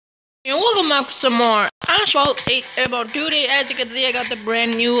And welcome back to some more Asphalt 8 Airborne. Today, as you can see, I got the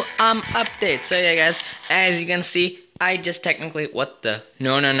brand new update. So yeah, guys, as you can see, I just technically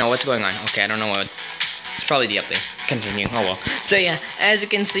no, what's going on? Okay, I don't know what. It's probably the update. Continue. Oh well. So yeah, as you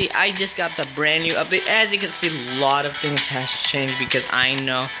can see, I just got the brand new update. As you can see, a lot of things has changed because I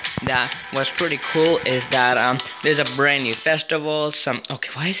know that what's pretty cool is that there's a brand new festival. Okay,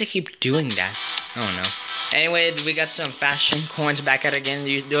 why does it keep doing that? I don't know. Anyway, we got some fashion coins back at again.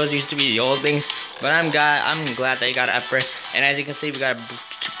 Those used to be the old things, but I'm glad they got upgrade. And as you can see, we got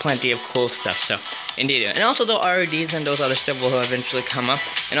plenty of cool stuff. So indeed, and also the RDs and those other stuff will eventually come up.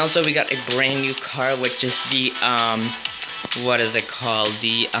 And also we got a brand new car, which is the what is it called?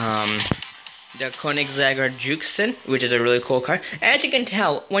 The Koenigsegger Juxen, which is a really cool car. As you can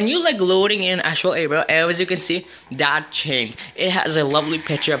tell, when you like loading in actual Airborne, as you can see, that changed. It has a lovely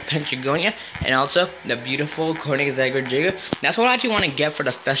picture of Pentagonia and also the beautiful Koenigsegger Juxen. That's what I actually want to get for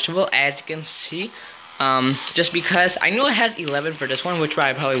the festival, as you can see. Just because I know it has 11 for this one, which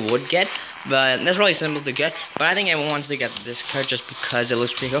I probably would get, but that's really simple to get. But I think everyone wants to get this card just because it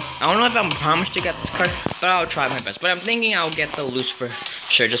looks pretty cool. I don't know if I'm promised to get this card, but I'll try my best. But I'm thinking I'll get the loose for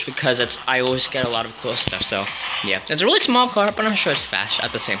sure, just because I always get a lot of cool stuff. So yeah, it's a really small card, but I'm sure it's fast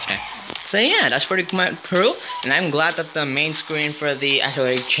at the same time. So yeah, that's pretty cool, and I'm glad that the main screen for the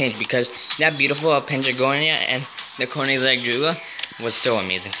actually changed because that beautiful Pentagonia and the Koenigsegg Juxen was so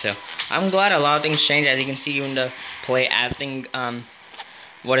amazing. So I'm glad a lot of things changed. As you can see, even the play acting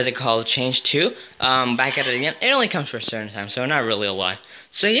what is it called, changed too. Back at it again. It only comes for a certain time, so not really a lot.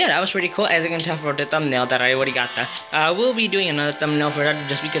 So yeah, that was pretty cool. As you can tell for the thumbnail that I already got that. I will be doing another thumbnail for that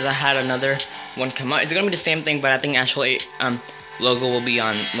just because I had another one come out. It's gonna be the same thing, but I think actually logo will be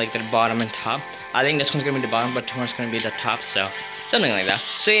on like the bottom and top. I think this one's gonna be the bottom, but tomorrow's gonna be the top, so something like that.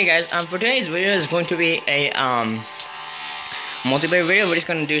 So yeah, guys, for today's video is going to be a multiplayer video. We're just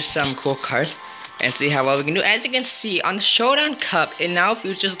gonna do some cool cars and see how well we can do. As you can see on the Showdown Cup, it now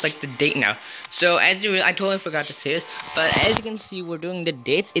features like the date now. So I totally forgot to say this, but as you can see, we're doing the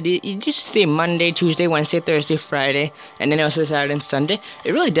dates. It used to say Monday, Tuesday, Wednesday, Thursday, Friday, and then also Saturday and Sunday.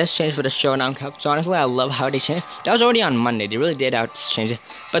 It really does change for the Showdown Cup. So honestly, I love how they changed. That was already on Monday. They really did change it.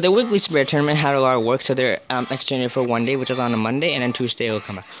 But the weekly spirit tournament had a lot of work, so they're exchanging it for one day, which is on a Monday, and then Tuesday will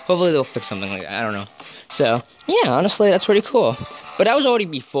come back. Hopefully they'll fix something like that. I don't know. So yeah, honestly, that's pretty cool. But that was already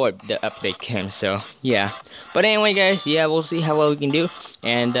before the update came, so yeah. But anyway, guys, yeah, we'll see how well we can do,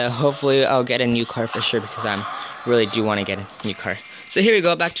 and hopefully I'll get a new car for sure because I really do want to get a new car. So here we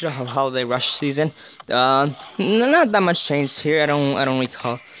go, back to the holiday rush season. Not that much changed here. I don't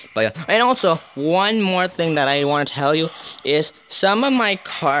recall. But yeah. And also, one more thing that I want to tell you is some of my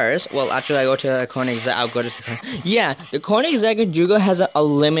cars. Well, actually, I go to the Koenigsegg. I'll go to the yeah, the Koenigsegg Juxen has a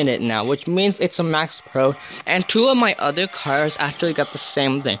limited now, which means it's a Max Pro. And two of my other cars actually got the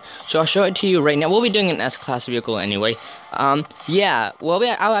same thing. So I'll show it to you right now. We'll be doing an S-Class vehicle anyway. Yeah. Well,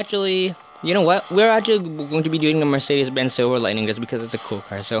 I'll actually. You know what? We're actually going to be doing the Mercedes-Benz Silver Lightning just because it's a cool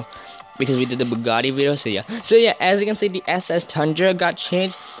car. So, because we did the Bugatti video, so yeah. So yeah, as you can see, the SS Tundra got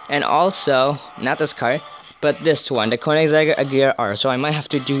changed, and also not this car, but this one, the Koenigsegg Agera R. So I might have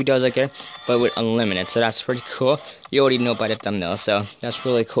to do those again, but with unlimited. So that's pretty cool. You already know by the thumbnail, so that's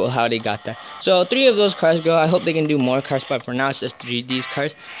really cool how they got that. So 3 of those cars go. I hope they can do more cars, but for now it's just 3 of these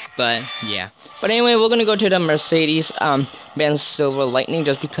cars. But yeah. But anyway, we're gonna go to the Mercedes Benz Silver Lightning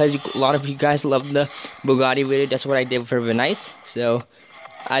just because a lot of you guys love the Bugatti video. That's what I did for Venice. So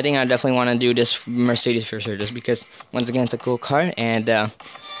I think I definitely want to do this Mercedes for sure, just because once again it's a cool car, and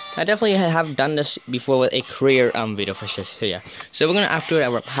I definitely have done this before with a career video for sure. So yeah, so we're gonna after it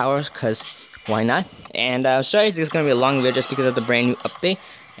our powers, cause why not? And sorry, it's gonna be a long video just because of the brand new update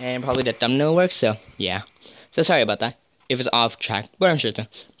and probably the thumbnail work. So yeah, so sorry about that if it's off track, but I'm sure. So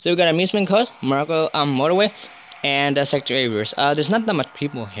we got amusement coast, Morocco motorway, and sector areas. There's not that much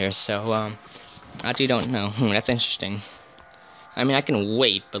people here, so I actually don't know. That's interesting. I mean, I can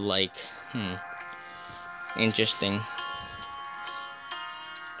wait, but like, interesting.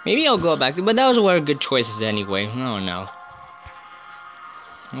 Maybe I'll go back, but those were good choices anyway. I don't know.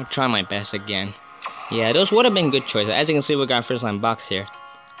 I'll try my best again. Yeah, those would have been good choices. As you can see, we got first line box here.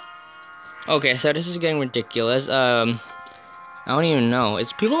 Okay, so this is getting ridiculous. I don't even know.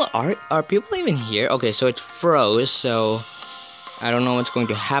 Are people even here? Okay, so it froze, so I don't know what's going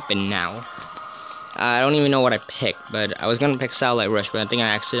to happen now. I don't even know what I picked, but I was gonna pick Satellite Rush, but I think I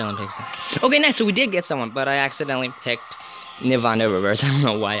accidentally picked some. Okay, nice, so we did get someone, but I accidentally picked Nirvana Reverse. I don't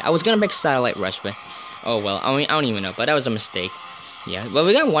know why. I was gonna pick Satellite Rush, but oh well, I don't even know, but that was a mistake. Yeah, but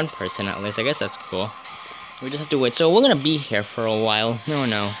we got one person at least. I guess that's cool. We just have to wait. So we're gonna be here for a while.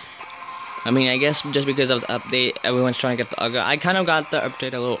 No. I mean, I guess just because of the update, everyone's trying to get the UGA. I kind of got the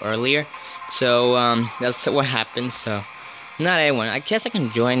update a little earlier, so that's what happened. So not everyone. I guess I can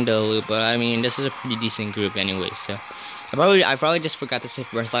join the loop, but I mean, this is a pretty decent group anyway. So I probably just forgot to say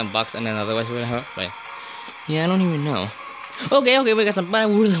first line box, and then otherwise we would have. But yeah, I don't even know. Okay, we got some. But I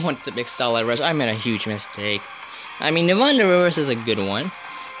really wanted to pick Starlight Rush. I made a huge mistake. I mean, Nirvana Reverse is a good one.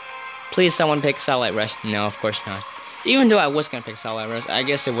 Please, someone pick Starlight Rush. No, of course not. Even though I was gonna pick Starlight Rush, I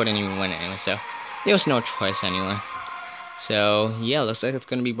guess it wouldn't even win anyway. So there was no choice anyway. So yeah, looks like it's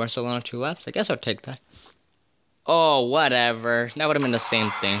gonna be Barcelona 2 laps. I guess I'll take that. Oh, whatever. That would have been the same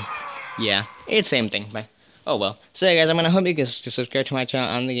thing. Yeah, it's same thing. Bye. Oh well. So yeah, guys, I'm gonna hope you guys subscribe to my channel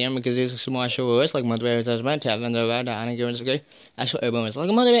on the game because there's some more shows like motivators as well. Tap on the right and give it a good. Actually, Airborne is like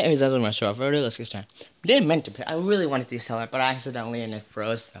a motivator as well. So further, let's get started. Didn't meant to play. I really wanted to sell it, but I accidentally and it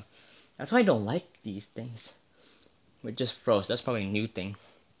froze. So that's why I don't like these things. It just froze. That's probably a new thing.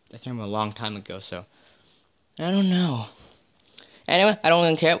 That came a long time ago. So I don't know. Anyway, I don't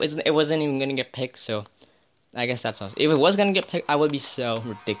even care. It wasn't even gonna get picked. So I guess that's all. If it was gonna get picked, I would be so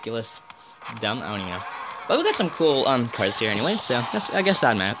ridiculous, dumb. I don't even know. But we got some cool cards here anyway, so I guess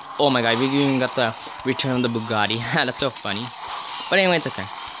that matters. Oh my god, we even got the return of the Bugatti. That's so funny. But anyway, it's okay.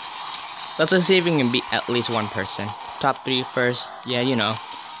 Let's just see if we can beat at least one person. Top 3 first. Yeah, you know,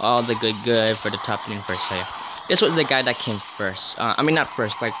 all the good for the top 3 first. So yeah, this was the guy that came first. I mean, not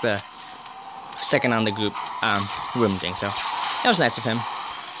first, like the second on the group room thing. So that was nice of him.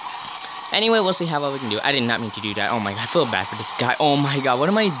 Anyway, we'll see how well we can do. I did not mean to do that. Oh my god, I feel bad for this guy. Oh my god, what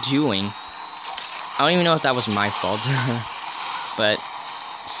am I doing? I don't even know if that was my fault. But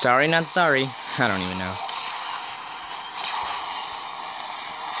sorry, not sorry. I don't even know.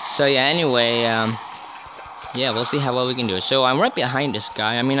 So yeah, anyway, yeah, we'll see how well we can do it. So I'm right behind this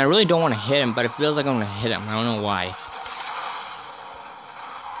guy. I mean, I really don't want to hit him, but it feels like I'm going to hit him. I don't know why.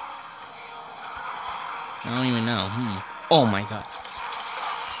 I don't even know. Oh my god.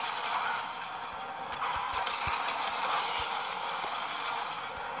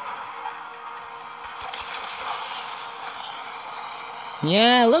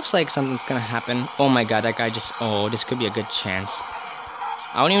 Yeah, it looks like something's gonna happen. Oh my god, that guy just... Oh, this could be a good chance.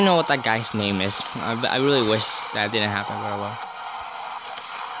 I don't even know what that guy's name is. I really wish that didn't happen very well.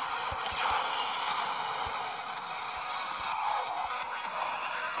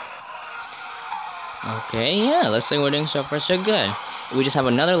 Okay, yeah, looks like we're doing so far so good. We just have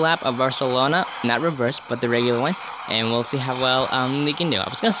another lap of Barcelona, not reverse, but the regular one, and we'll see how well we can do. I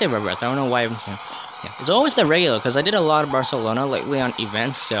was gonna say reverse, I don't know why I'm saying. Yeah, it's always the regular, because I did a lot of Barcelona lately on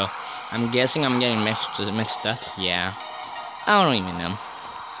events, so I'm guessing I'm getting mixed up. Yeah, I don't even know.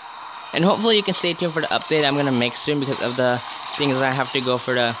 And hopefully you can stay tuned for the update I'm gonna make soon because of the things I have to go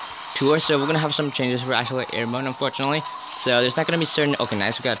for the tour. So we're gonna have some changes for actually Airborne, unfortunately. So there's not gonna be certain. Okay,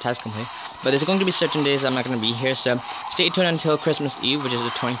 nice, we got a task complete. But there's going to be certain days I'm not gonna be here. So stay tuned until Christmas Eve, which is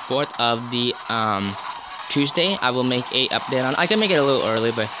the 24th of the Tuesday. I will make a update on. I can make it a little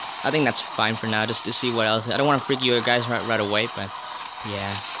early, but I think that's fine for now, just to see what else. I don't want to freak you guys right away, but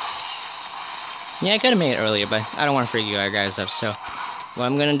yeah. Yeah, I could have made it earlier, but I don't want to freak you guys up. So what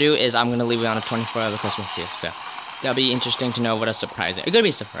I'm gonna do is I'm gonna leave it on the 24th of the Christmas Eve. So that'll be interesting to know what a surprise is. It could be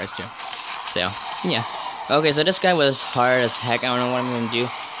a surprise too. So yeah. Okay, so this guy was hard as heck. I don't know what I'm gonna do,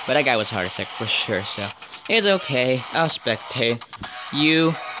 but that guy was hard as heck for sure. So it's okay. I'll spectate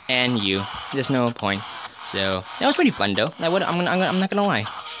you and you. There's no point. So that was pretty fun though. I'm not gonna lie.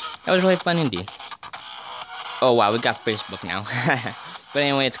 That was really fun indeed. Oh wow, we got Facebook now. But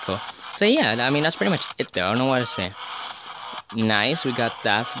anyway, it's cool. So yeah, I mean that's pretty much it though. I don't know what to say. Nice, we got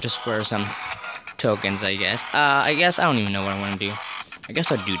that just for some tokens, I guess. I don't even know what I want to do. I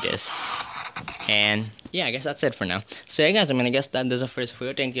guess I'll do this. And yeah, I guess that's it for now. So yeah guys, I mean I guess that does it for this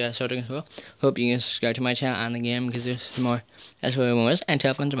video. Thank you guys so much as well. Hope you can subscribe to my channel on the game because there's more. That's what we want and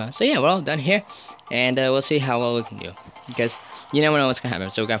tell friends about. So yeah, we're all done here. And we'll see how well we can do. Because you never know what's gonna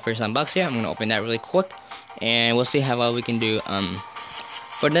happen. So we got first unbox here. I'm gonna open that really quick. And we'll see how well we can do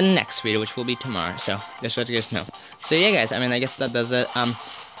for the next video, which will be tomorrow. So just let you guys know. So yeah guys, I mean I guess that does it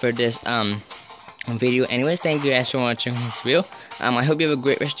for this video anyways. Thank you guys for watching this video. I hope you have a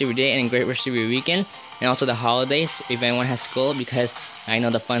great rest of your day and a great rest of your weekend, and also the holidays if anyone has school, because I know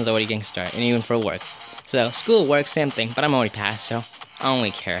the fun's already getting started, and even for work. So school, work, same thing, but I'm already passed, so I don't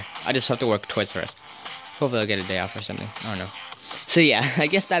really care. I just have to work towards the rest. Hopefully I'll get a day off or something. I don't know. So yeah, I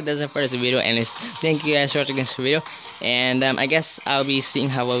guess that does it for this video, and thank you guys for watching this video, and I guess I'll be seeing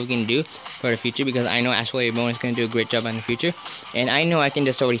how well we can do for the future, because I know actually Airborne is going to do a great job in the future, and I know I can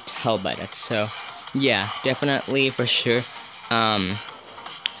just already tell by that. So yeah, definitely for sure.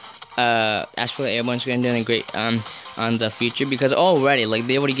 Asphalt Airborne's gonna do great on the future, because already like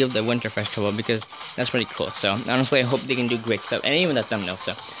they already give the winter festival, because that's pretty cool. So honestly, I hope they can do great stuff, and even the thumbnail.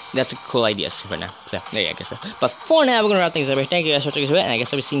 So that's a cool idea for now. So there you go. But for now, we're gonna wrap things up here. Thank you guys for checking us out, and I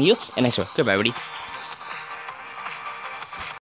guess I'll be seeing you in the next one. Goodbye, everybody.